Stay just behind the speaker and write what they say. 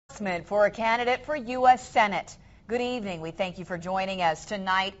endorsement for a candidate for U.S. Senate. Good evening. We thank you for joining us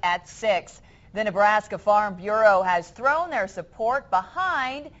tonight at 6. The Nebraska Farm Bureau has thrown their support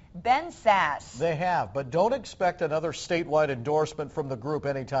behind Ben Sasse. They have, but don't expect another statewide endorsement from the group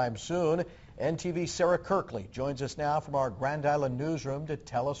anytime soon. NTV's Sarah Kirkley joins us now from our Grand Island newsroom to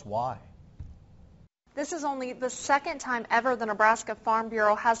tell us why. This is only the second time ever the Nebraska Farm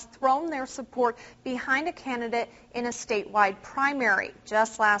Bureau has thrown their support behind a candidate in a statewide primary.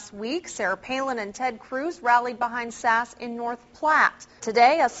 Just last week, Sarah Palin and Ted Cruz rallied behind Sasse in North Platte.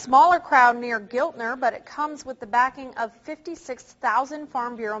 Today, a smaller crowd near Giltner, but it comes with the backing of 56,000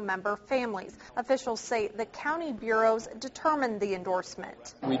 Farm Bureau member families. Officials say the county bureaus determined the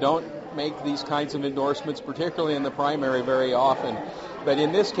endorsement. We don't make these kinds of endorsements, particularly in the primary, very often. But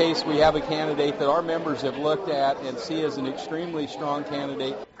in this case, we have a candidate that our members have looked at and see as an extremely strong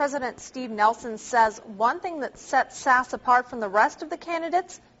candidate. President Steve Nelson says one thing that sets Sasse apart from the rest of the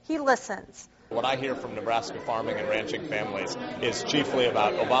candidates, he listens. What I hear from Nebraska farming and ranching families is chiefly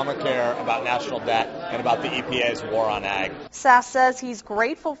about Obamacare, about national debt, and about the EPA's war on ag. Sasse says he's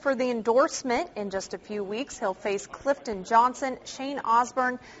grateful for the endorsement. In just a few weeks, he'll face Clifton Johnson, Shane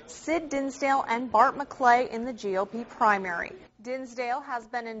Osborne, Sid Dinsdale, and Bart McClay in the GOP primary. Dinsdale has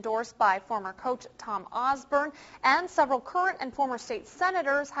been endorsed by former coach Tom Osborne, and several current and former state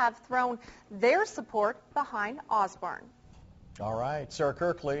senators have thrown their support behind Osborne. All right, Sarah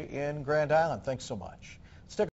Kirkley in Grand Island. Thanks so much.